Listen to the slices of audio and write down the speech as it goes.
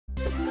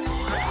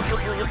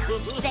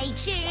Stay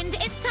tuned,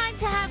 it's time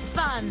to have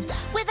fun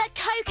with a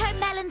Coco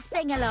Melon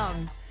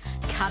sing-along.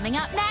 Coming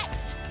up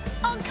next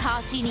on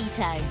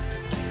Cartoonito.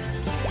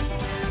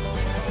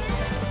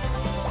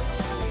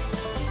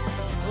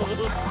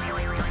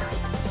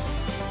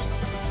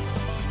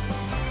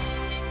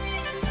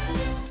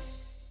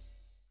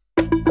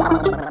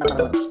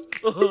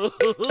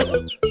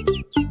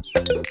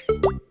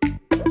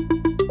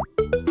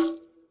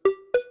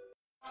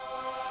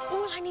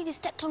 All I need is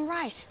Declan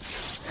Rice.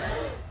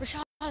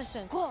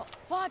 Richarlison, go.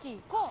 Vardy,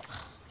 go.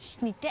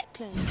 Just need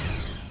Declan.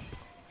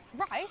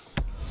 Rice?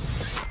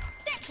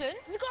 Declan?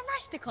 We got a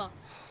Rice sticker.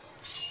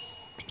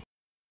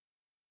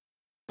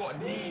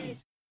 What need?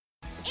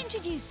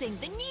 Introducing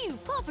the new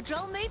Paw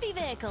Patrol movie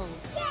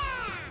vehicles.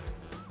 Yeah!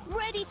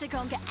 Ready to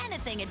conquer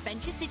anything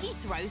Adventure City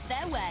throws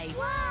their way.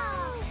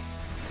 Whoa!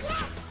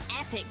 Yes!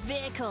 Epic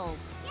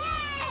vehicles. Yay!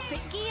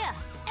 Epic gear.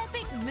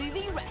 Epic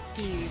movie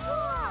rescues.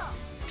 Cool!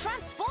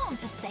 Transform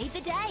to save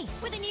the day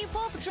with the new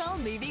Paw Patrol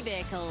movie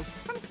vehicles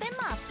from Spin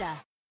Master.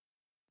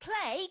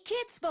 Play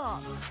Kids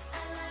Bop.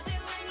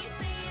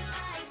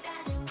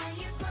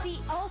 The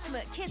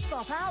ultimate Kids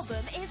Bop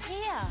album is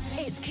here.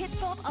 It's Kids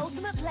Bop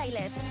Ultimate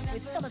Playlist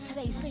with some of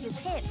today's biggest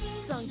hits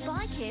sung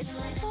by kids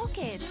for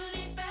kids.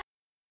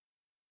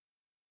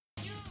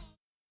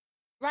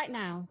 Right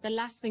now, the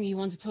last thing you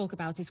want to talk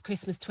about is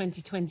Christmas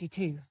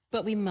 2022.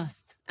 But we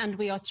must, and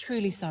we are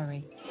truly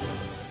sorry.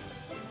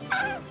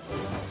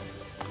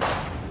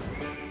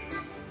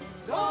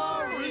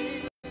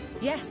 Sorry!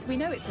 Yes, we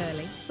know it's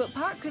early, but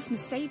Park Christmas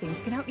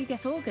Savings can help you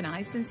get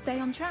organised and stay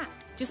on track.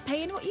 Just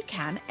pay in what you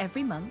can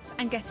every month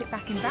and get it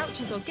back in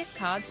vouchers or gift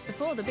cards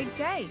before the big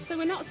day. So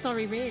we're not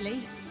sorry,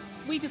 really.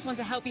 We just want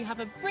to help you have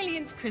a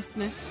brilliant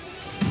Christmas.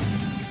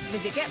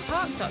 Visit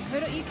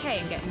getpark.co.uk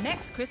and get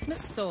next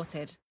Christmas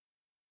sorted.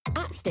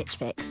 At Stitch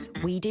Fix,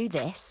 we do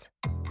this,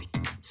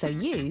 so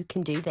you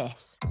can do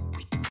this.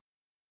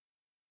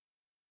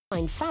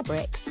 Find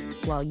fabrics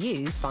while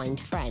you find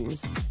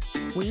friends.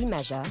 We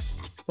measure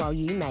while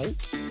you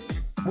make.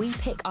 We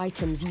pick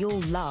items you'll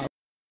love.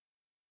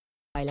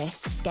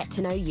 Stylists get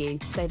to know you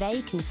so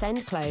they can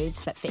send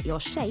clothes that fit your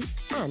shape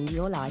and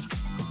your life.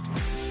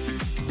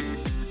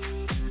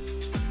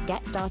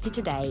 Get started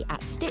today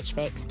at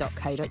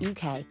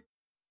stitchfix.co.uk.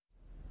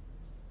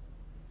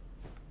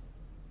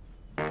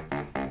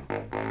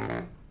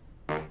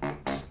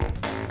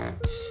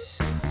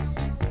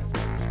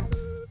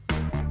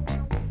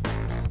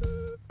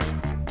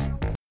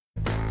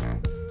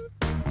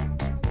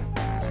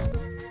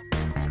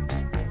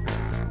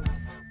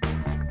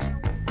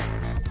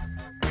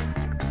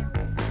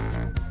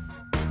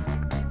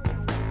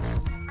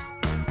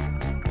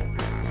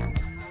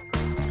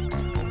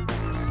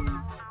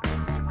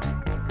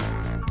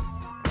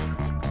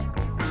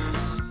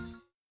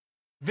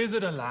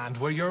 Visit a land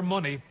where your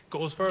money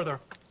goes further.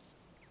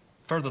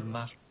 Further than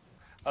that.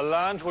 A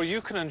land where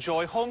you can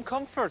enjoy home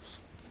comforts.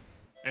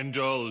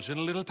 Indulge in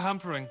a little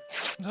pampering.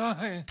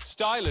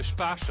 Stylish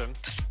fashion.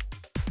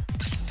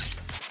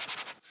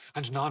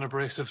 And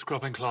non-abrasive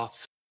scrubbing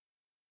cloths.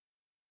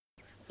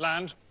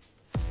 Land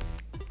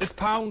It's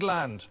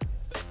Poundland.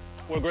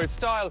 where great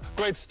style,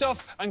 great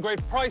stuff, and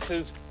great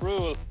prices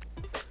rule.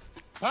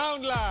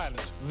 Poundland,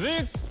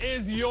 this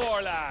is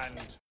your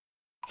land.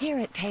 Here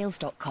at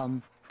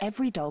Tails.com,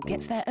 every dog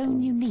gets their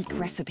own unique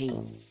recipe.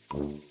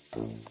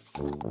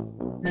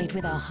 Made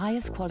with our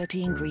highest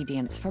quality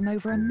ingredients from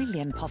over 1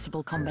 million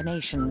possible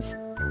combinations,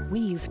 we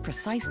use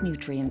precise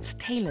nutrients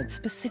tailored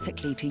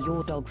specifically to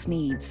your dog's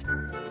needs.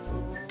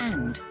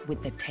 And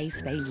with the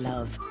taste they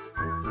love.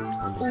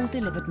 All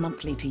delivered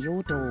monthly to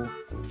your door,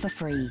 for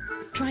free.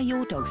 Try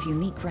your dog's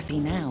unique recipe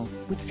now,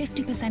 with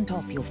 50%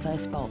 off your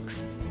first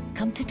box.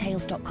 Come to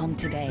Tails.com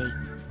today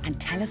and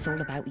tell us all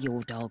about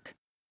your dog.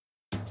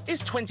 Is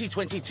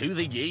 2022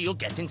 the year you'll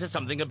get into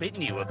something a bit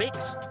newer,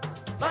 Bix?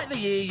 Like the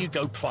year you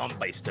go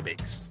plant-based to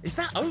Bix. Is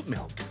that oat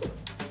milk?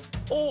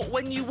 Or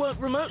when you work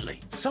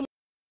remotely,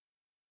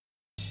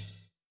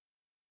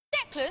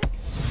 Declan?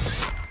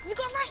 We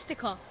got a Rice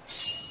sticker.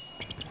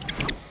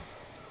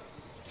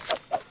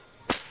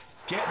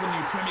 Get the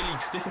new Premier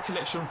League sticker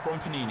collection from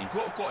Panini.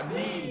 Got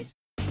need.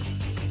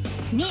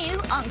 New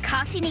on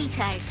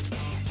Cartoonito.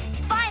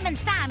 Fireman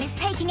Sam is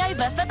taking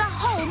over for the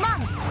whole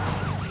month.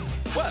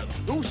 Well,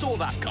 who saw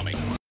that coming?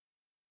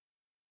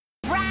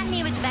 Brand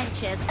new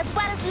adventures, as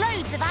well as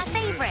loads of our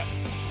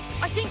favourites.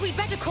 I think we'd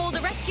better call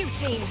the rescue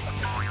team.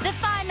 The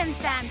Fireman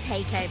Sam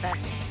Takeover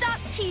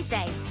starts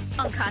Tuesday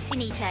on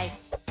Cartoonito.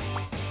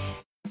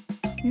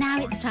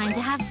 Now it's time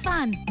to have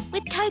fun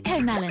with Coco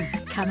Melon,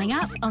 coming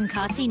up on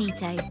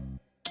Cartoonito.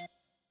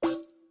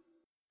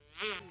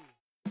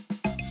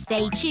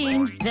 Stay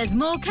tuned, there's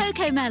more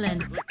Coco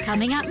Melon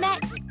coming up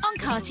next on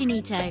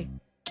Cartoonito.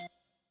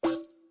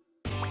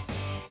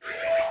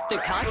 The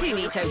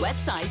Cartoonito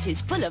website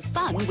is full of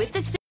fun with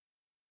the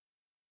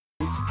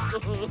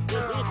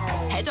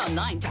Head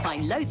online to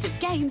find loads of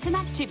games and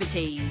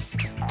activities.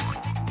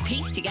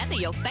 Piece together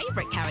your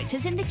favourite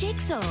characters in the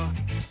jigsaw.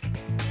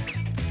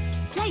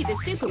 Play the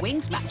Super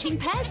Wings matching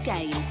pairs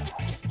game.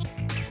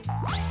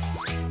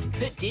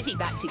 Put Dizzy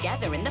back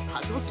together in the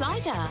puzzle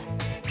slider.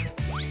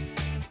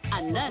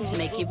 And learn to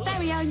make your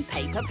very own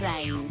paper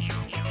plane.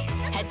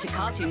 Head to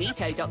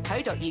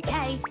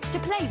cartoonito.co.uk to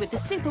play with the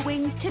Super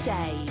Wings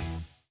today.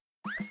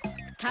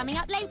 Coming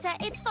up later,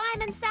 it's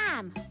Fireman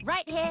Sam,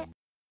 right here.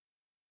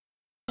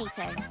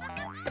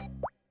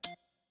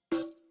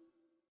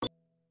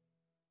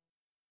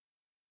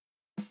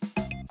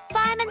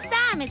 Fireman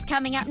Sam is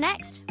coming up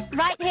next,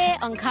 right here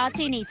on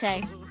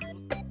Cartoonito.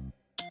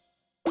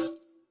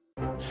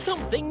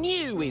 Something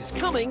new is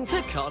coming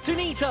to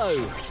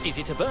Cartoonito. Is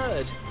it a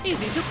bird?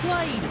 Is it a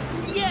plane?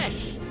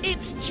 Yes,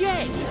 it's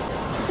Jet!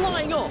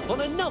 Flying off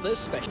on another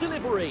special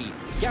delivery.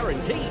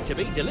 Guaranteed to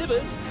be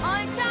delivered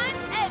On time,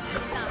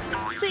 every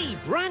time. See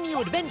brand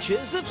new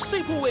adventures of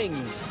Super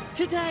Wings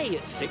today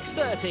at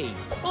 6:30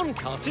 on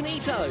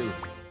Cartoonito.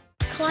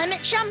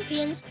 Climate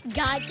Champions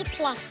Guide to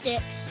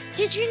Plastics.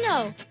 Did you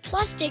know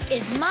plastic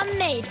is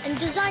man-made and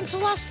designed to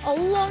last a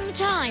long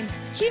time?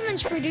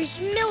 Humans produce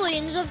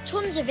millions of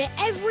tons of it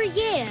every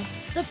year.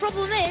 The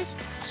problem is,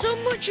 so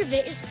much of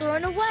it is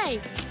thrown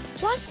away.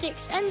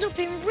 Plastics end up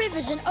in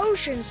rivers and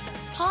oceans,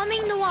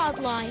 harming the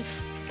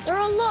wildlife. There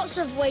are lots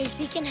of ways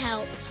we can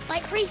help,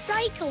 like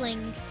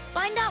recycling.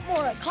 Find out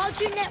more at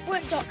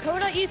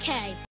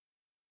cartoonnetwork.co.uk.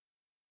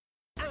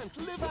 And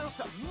live out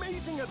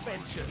amazing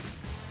adventures.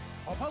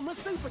 Hop on the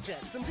Super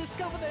Jets and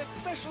discover their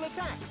special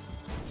attacks.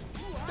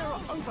 There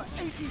are over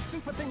 80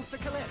 Super Things to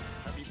collect.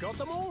 Have you got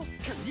them all?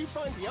 Can you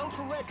find the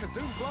ultra-rare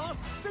Kazoom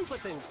Blast Super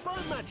Things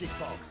 5 Magic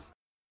Box?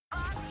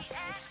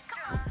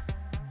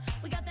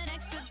 We got that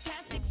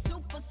extra-tastic,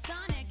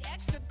 supersonic,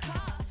 extra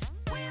car.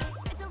 Wheels,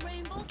 it's a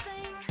rainbow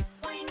thing.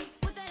 Wings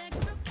with that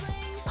extra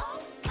bling. Oh,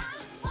 my,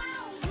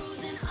 wow.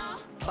 Cruising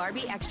up.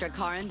 Barbie Extra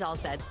Car and Doll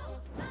Sets.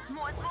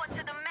 More sport to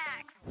the max.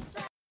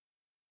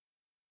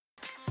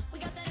 We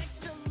got that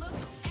extra look,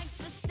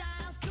 extra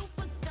style,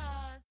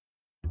 superstars.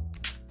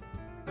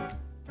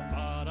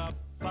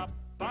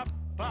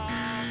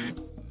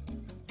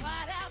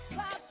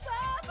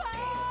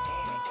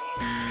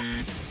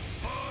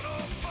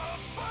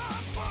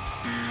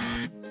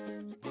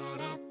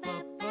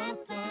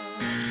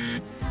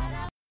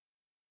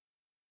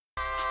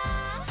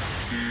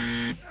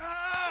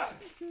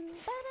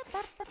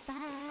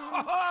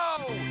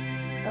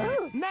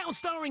 Now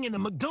starring in a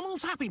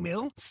McDonald's Happy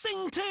Meal,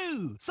 Sing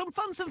 2. Some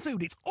fun, some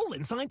food. It's all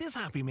inside this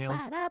Happy Meal.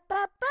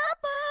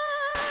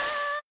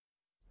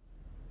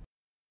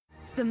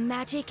 The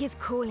magic is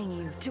calling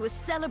you to a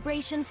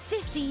celebration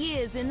 50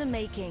 years in the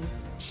making.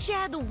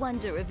 Share the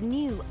wonder of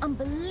new,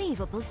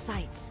 unbelievable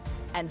sights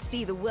and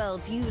see the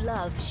worlds you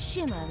love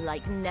shimmer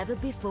like never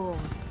before.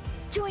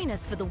 Join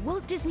us for the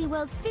Walt Disney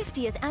World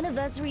 50th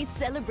Anniversary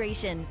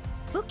Celebration.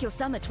 Book your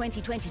summer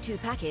 2022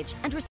 package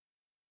and receive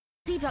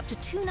up to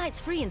 2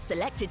 nights free in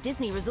selected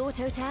Disney Resort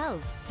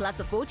hotels, plus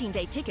a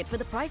 14-day ticket for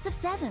the price of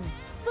 7.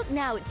 Book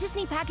now at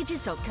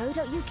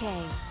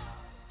disneypackages.co.uk.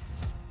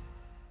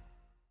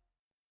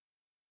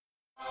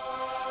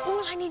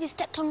 All I need is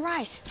Declan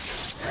Rice.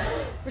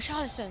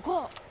 Richarlison,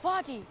 go.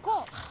 Vardy,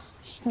 go.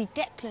 Just need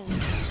Declan.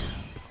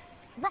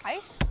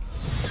 Rice?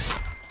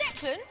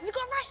 Declan? Have you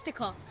got a rice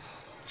sticker?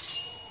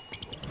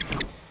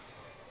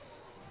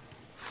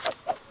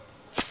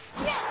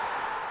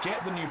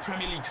 Get the new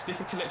Premier League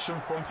sticker collection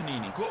from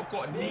Panini.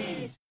 Got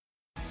need.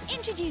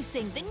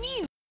 Introducing the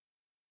new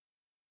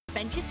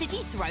Adventure City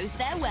throws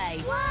their way.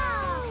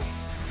 Wow!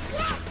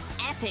 Yes!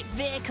 Epic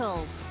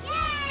vehicles.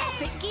 Yay!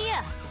 Epic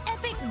gear.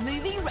 Epic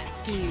movie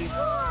rescues.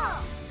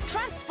 Whoa!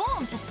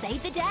 Transform to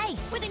save the day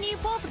with the new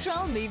Paw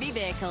Patrol movie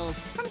vehicles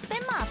from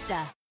Spin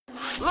Master.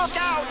 Look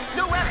out!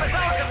 New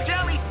episodes of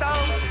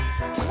Jellystone!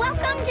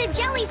 Welcome to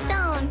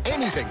Jellystone!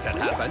 Anything can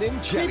happen in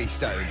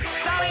Jellystone.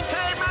 Starring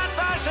caveman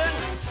version!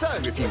 So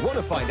if you want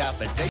to find out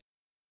the date,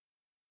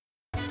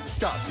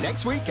 starts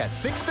next week at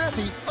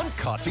 6:30 on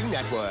Cartoon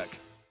Network.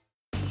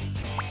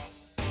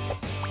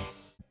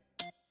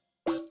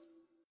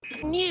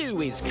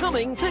 New is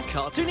coming to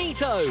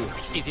Cartoonito.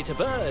 Is it a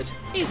bird?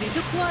 Is it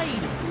a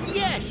plane?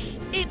 Yes,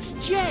 it's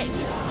Jet!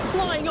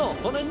 Flying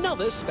off on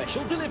another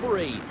special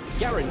delivery.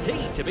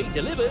 Guaranteed to be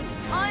delivered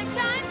On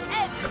time,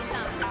 every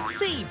time.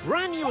 See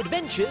brand new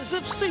adventures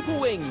of Super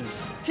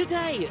Wings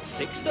today at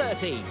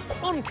 6:30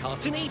 on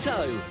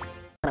Cartoonito.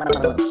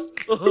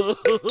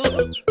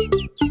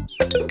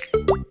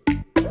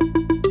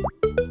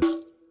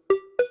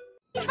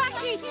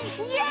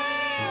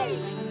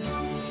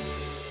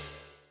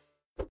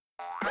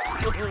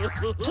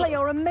 Play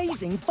our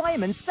amazing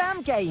Fireman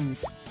Sam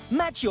games.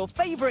 Match your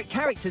favourite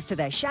characters to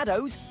their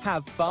shadows,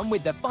 have fun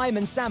with the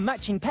Fireman Sam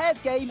matching pairs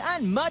game,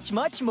 and much,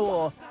 much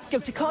more. Go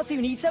to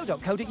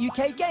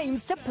cartoonito.co.uk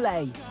games to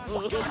play.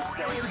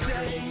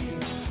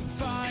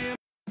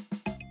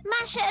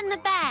 Masha and the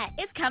Bear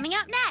is coming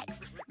up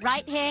next,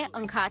 right here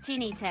on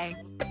Cartoonito.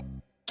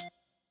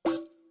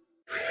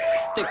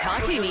 The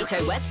Cartoonito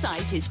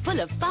website is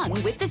full of fun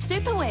with the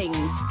Super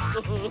Wings.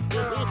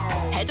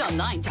 Head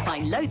online to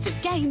find loads of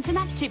games and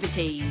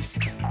activities.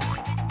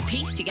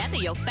 Piece together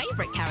your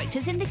favourite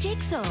characters in the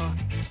jigsaw.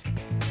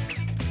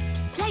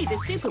 Play the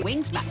Super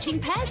Wings matching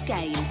pairs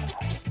game.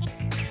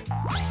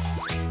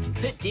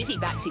 Put Dizzy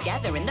back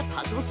together in the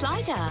puzzle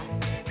slider.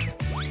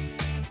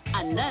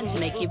 And learn to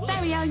make your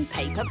very own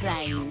paper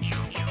plane.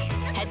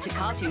 Head to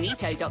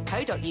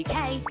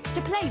cartoonito.co.uk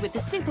to play with the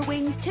Super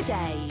Wings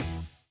today.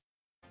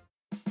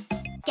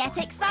 Get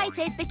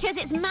excited because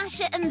it's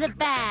Masha and the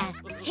Bear,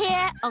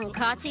 here on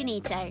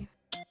Cartoonito.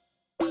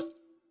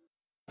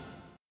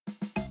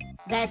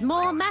 There's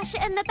more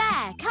Masha and the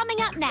Bear coming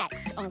up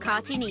next on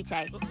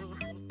Cartoonito.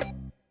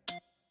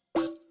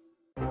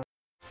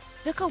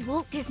 Book a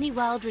Walt Disney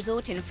World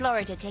Resort in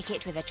Florida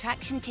ticket with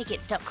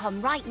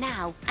attractiontickets.com right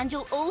now, and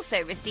you'll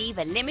also receive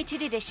a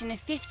limited edition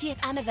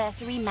 50th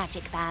anniversary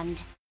Magic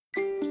Band.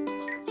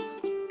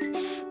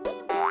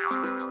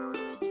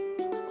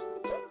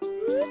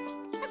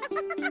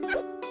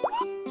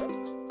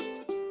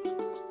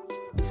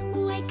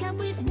 Wake up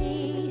with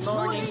me.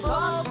 Morning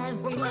Bob.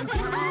 Everyone's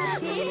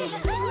happy.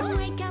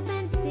 Wake up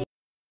and see.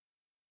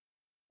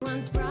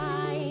 Everyone's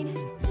bright.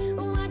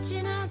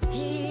 Watching us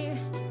here.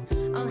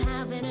 All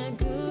having a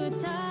good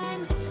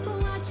time.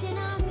 Watching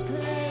us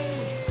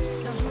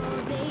play. The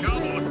whole day.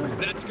 Come on,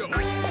 let's go.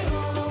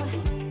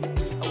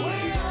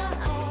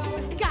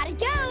 Gotta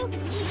go.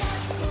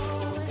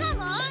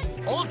 Come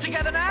on. All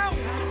together now.